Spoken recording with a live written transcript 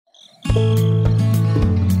Hey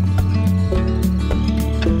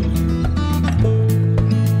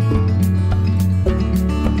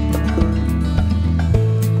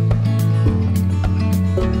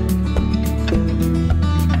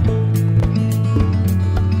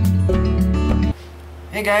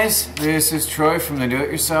guys, this is Troy from the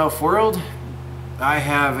Do-It-Yourself world. I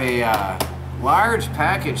have a large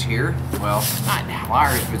package here. Well, not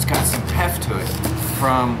large, but it's got some heft to it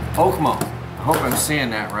from OKMO. I hope I'm saying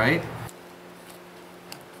that right.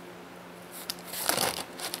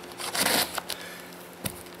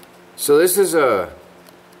 So this is a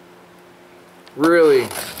really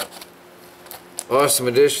awesome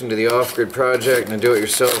addition to the off-grid project and the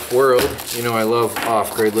do-it-yourself world. You know I love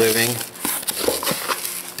off-grid living.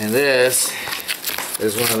 And this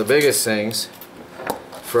is one of the biggest things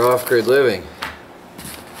for off-grid living.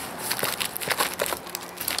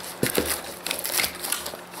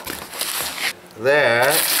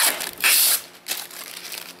 That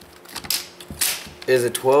is a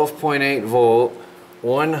 12.8 volt,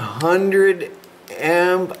 100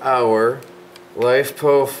 amp hour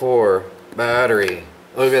LiFePO4 battery.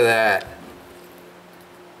 Look at that.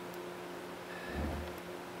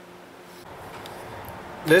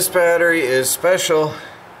 This battery is special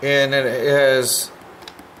in that it has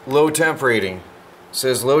low temp rating. It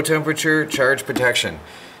says low temperature charge protection.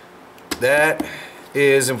 That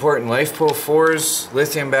is important. LiFePO4s,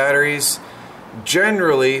 lithium batteries,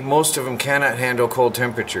 generally most of them cannot handle cold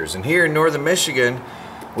temperatures. And here in northern Michigan,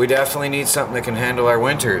 we definitely need something that can handle our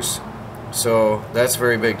winters. So that's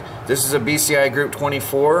very big. This is a BCI Group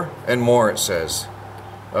 24 and more, it says.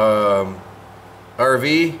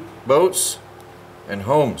 RV, boats, and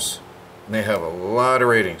homes, and they have a lot of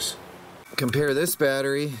ratings. Compare this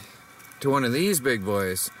battery to one of these big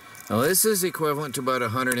boys. Now this is equivalent to about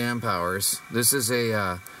 100 amp hours. This is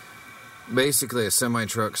a basically a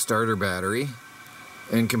semi-truck starter battery,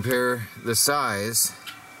 and compare the size.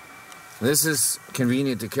 This is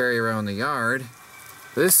convenient to carry around the yard.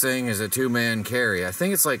 This thing is a two-man carry. I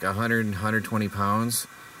think it's like 120 pounds.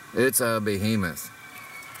 It's a behemoth,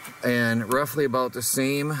 and roughly about the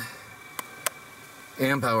same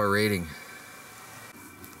amp hour rating.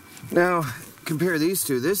 Now compare these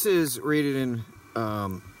two. This is rated in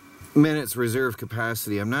minutes reserve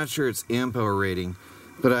capacity. I'm not sure it's amp hour rating,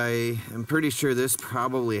 but I am pretty sure this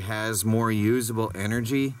probably has more usable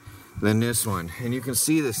energy than this one. And you can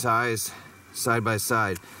see the size side by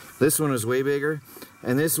side. This one is way bigger,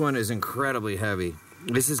 and this one is incredibly heavy.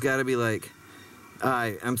 This has got to be like,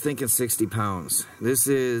 I'm thinking 60 pounds. This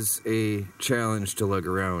is a challenge to lug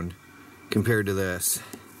around compared to this.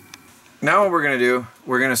 Now what we're going to do,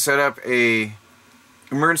 we're going to set up a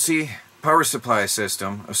emergency power supply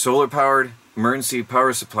system, a solar powered emergency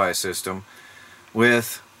power supply system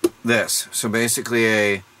with this. So basically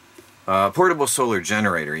a portable solar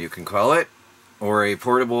generator, you can call it, or a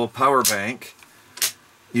portable power bank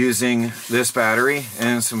using this battery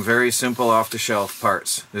and some very simple off-the-shelf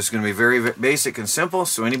parts. This is going to be very basic and simple,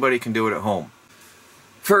 so anybody can do it at home.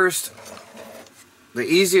 First, the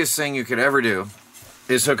easiest thing you could ever do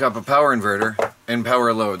is hook up a power inverter and power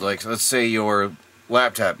a load. Like, let's say your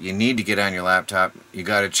laptop, you need to get on your laptop, you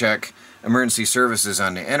got to check emergency services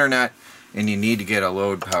on the internet, and you need to get a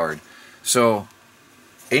load powered. So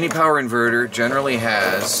any power inverter generally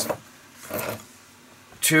has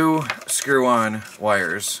two screw-on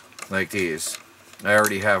wires like these. I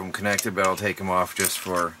already have them connected, but I'll take them off just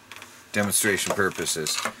for demonstration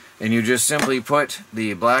purposes. And you just simply put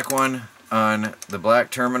the black one on the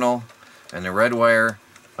black terminal and the red wire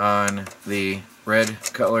on the red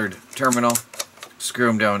colored terminal. Screw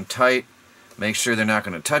them down tight. Make sure they're not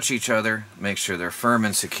going to touch each other. Make sure they're firm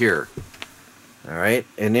and secure. Alright,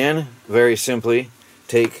 and then very simply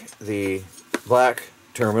take the black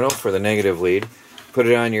terminal for the negative lead, put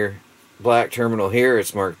it on your black terminal here.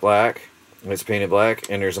 It's marked black, it's painted black,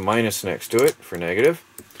 and there's a minus next to it for negative.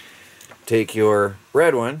 Take your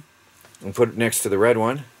red one and put it next to the red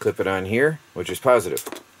one, clip it on here, which is positive.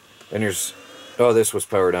 And there's, oh, this was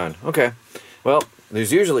powered on. Okay, well,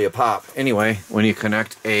 there's usually a pop anyway when you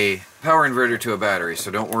connect a power inverter to a battery, so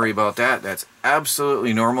don't worry about that. That's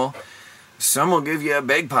absolutely normal. Some will give you a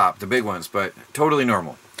big pop, the big ones, but totally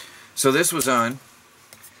normal. So this was on.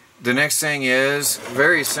 The next thing is,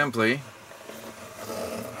 very simply,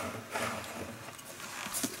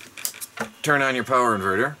 turn on your power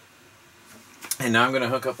inverter. And now I'm going to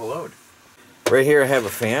hook up a load. Right here I have a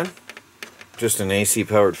fan, just an AC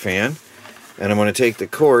powered fan. And I'm going to take the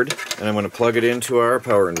cord and I'm going to plug it into our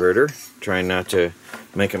power inverter. Trying not to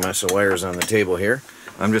make a mess of wires on the table here.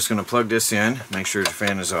 I'm just going to plug this in, make sure the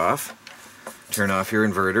fan is off. Turn off your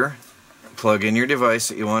inverter. plug in your device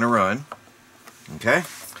that you want to run. Okay?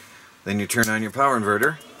 Then you turn on your power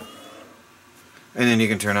inverter. And then you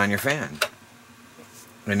can turn on your fan.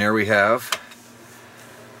 And there we have,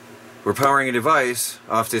 we're powering a device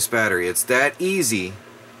off this battery. It's that easy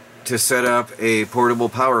to set up a portable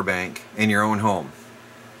power bank in your own home.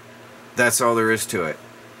 That's all there is to it.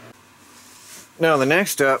 Now the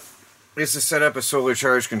next step is to set up a solar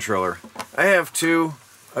charge controller. I have two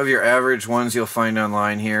of your average ones you'll find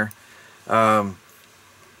online here.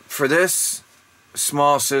 For this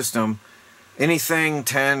small system, anything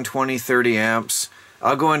 10, 20, 30 amps.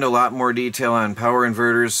 I'll go into a lot more detail on power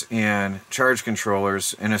inverters and charge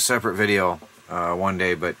controllers in a separate video one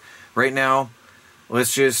day, but right now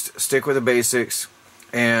let's just stick with the basics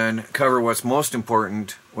and cover what's most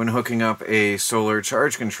important when hooking up a solar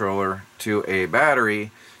charge controller to a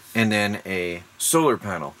battery and then a solar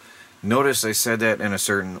panel. Notice I said that in a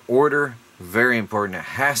certain order. Very important. It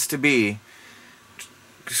has to be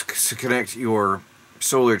to connect your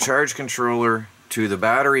solar charge controller to the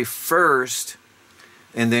battery first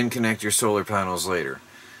and then connect your solar panels later.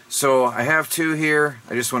 So I have two here.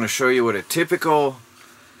 I just want to show you what a typical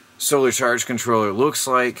solar charge controller looks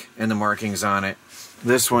like and the markings on it.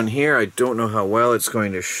 This one here, I don't know how well it's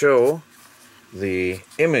going to show the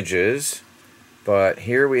images, but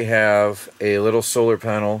here we have a little solar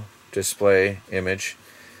panel display image.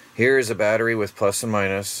 Here is a battery with plus and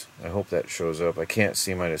minus. I hope that shows up. I can't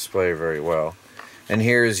see my display very well. And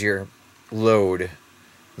here is your load.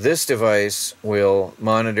 This device will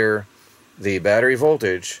monitor the battery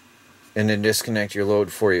voltage and then disconnect your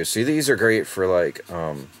load for you. See, these are great for like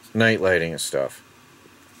night lighting and stuff.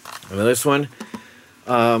 And this one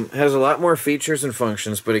has a lot more features and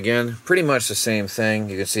functions, but again, pretty much the same thing.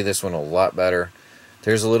 You can see this one a lot better.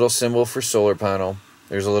 There's a little symbol for solar panel.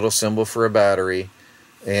 There's a little symbol for a battery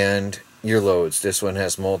and your loads. This one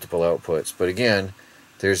has multiple outputs, but again,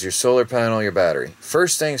 there's your solar panel, your battery.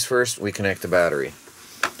 First things first, we connect the battery.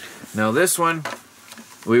 Now this one,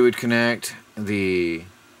 we would connect the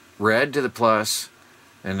red to the plus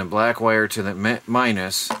and the black wire to the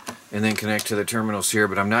minus, and then connect to the terminals here,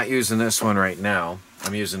 but I'm not using this one right now.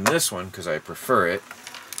 I'm using this one because I prefer it,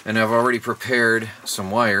 and I've already prepared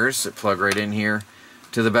some wires that plug right in here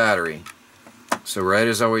to the battery. So red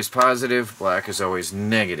is always positive, black is always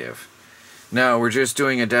negative. Now we're just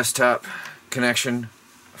doing a desktop connection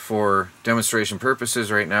for demonstration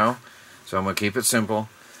purposes right now, so I'm going to keep it simple.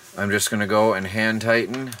 I'm just going to go and hand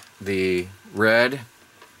tighten the red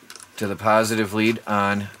to the positive lead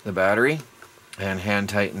on the battery and hand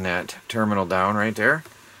tighten that terminal down right there.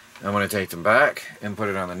 I'm going to take them back and put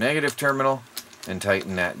it on the negative terminal and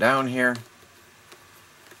tighten that down here.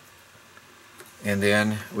 And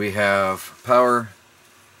then we have power,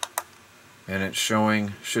 and it's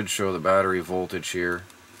showing, should show the battery voltage here.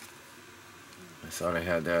 I thought I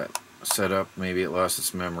had that set up, maybe it lost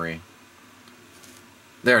its memory.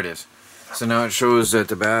 There it is. So now it shows that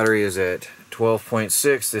the battery is at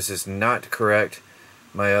 12.6. This is not correct.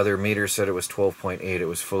 My other meter said it was 12.8. It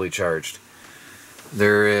was fully charged.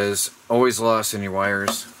 There is always loss in your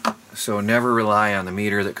wires, so never rely on the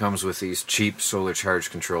meter that comes with these cheap solar charge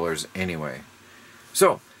controllers anyway.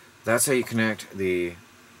 So that's how you connect the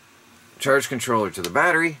charge controller to the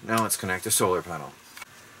battery. Now let's connect the solar panel.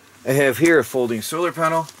 I have here a folding solar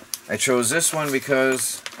panel. I chose this one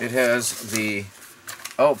because it has the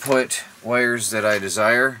output wires that I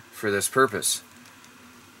desire for this purpose.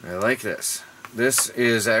 I like this. This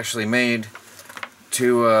is actually made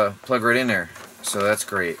to plug right in there, so that's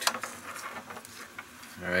great.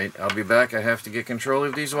 Alright, I'll be back. I have to get control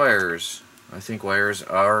of these wires. I think wires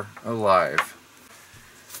are alive.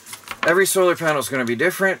 Every solar panel is going to be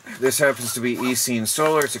different. This happens to be eScene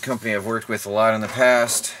Solar. It's a company I've worked with a lot in the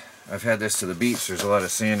past. I've had this to the beach. There's a lot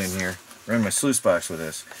of sand in here. Ran my sluice box with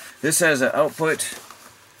this. This has an output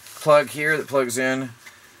plug here that plugs in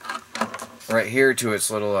right here to its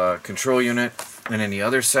little control unit, and in the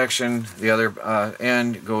other section, the other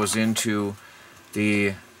end goes into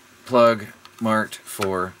the plug marked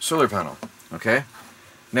for solar panel. Okay,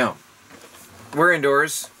 now we're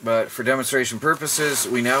indoors, but for demonstration purposes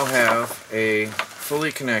we now have a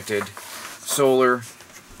fully connected solar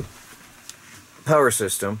power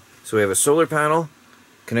system. So we have a solar panel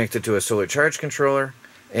connected to a solar charge controller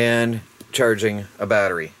and charging a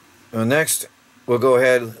battery. Well, next, we'll go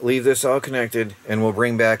ahead, leave this all connected, and we'll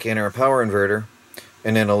bring back in our power inverter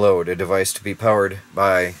and then a load, a device to be powered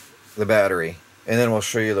by the battery. And then we'll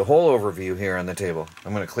show you the whole overview here on the table.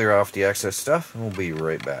 I'm going to clear off the excess stuff, and we'll be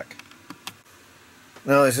right back.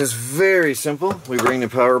 Now, this is very simple. We bring the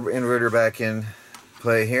power inverter back in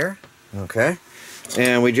play here. Okay.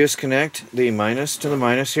 And we just connect the minus to the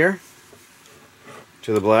minus here.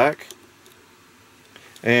 to the black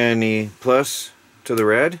and the plus to the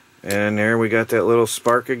red, and there we got that little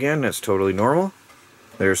spark again. That's totally normal.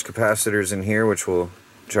 There's capacitors in here which will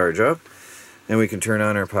charge up. Then we can turn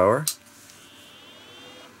on our power.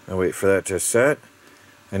 I'll wait for that to set,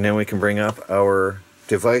 and then we can bring up our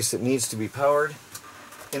device that needs to be powered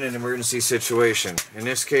in an emergency situation. In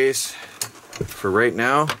this case, for right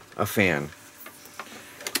now, a fan.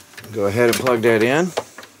 Go ahead and plug that in.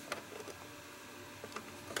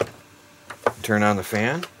 Turn on the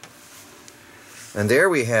fan. And there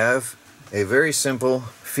we have a very simple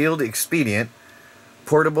field expedient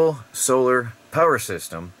portable solar power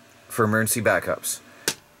system for emergency backups.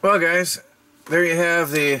 Well guys, there you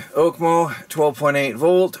have the OKMO 12.8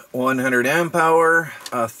 volt, 100 amp hour,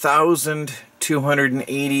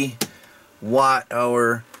 1280 watt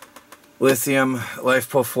hour lithium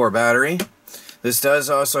LiFePO4 battery. This does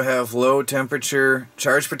also have low temperature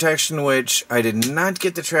charge protection, which I did not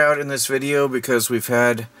get to try out in this video because we've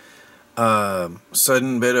had a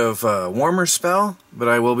sudden bit of a warmer spell, but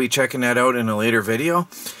I will be checking that out in a later video.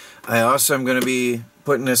 I also am going to be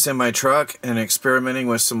putting this in my truck and experimenting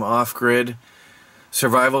with some off-grid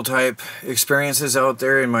survival type experiences out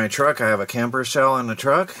there in my truck. I have a camper shell on the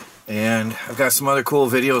truck, and I've got some other cool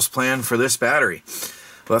videos planned for this battery.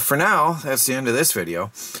 But for now, that's the end of this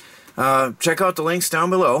video. Check out the links down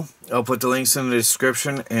below. I'll put the links in the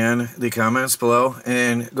description and the comments below,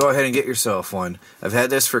 and go ahead and get yourself one. I've had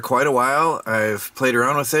this for quite a while. I've played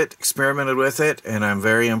around with it, experimented with it, and I'm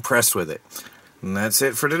very impressed with it. And that's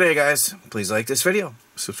it for today, guys. Please like this video.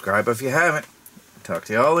 Subscribe if you haven't. Talk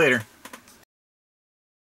to you all later.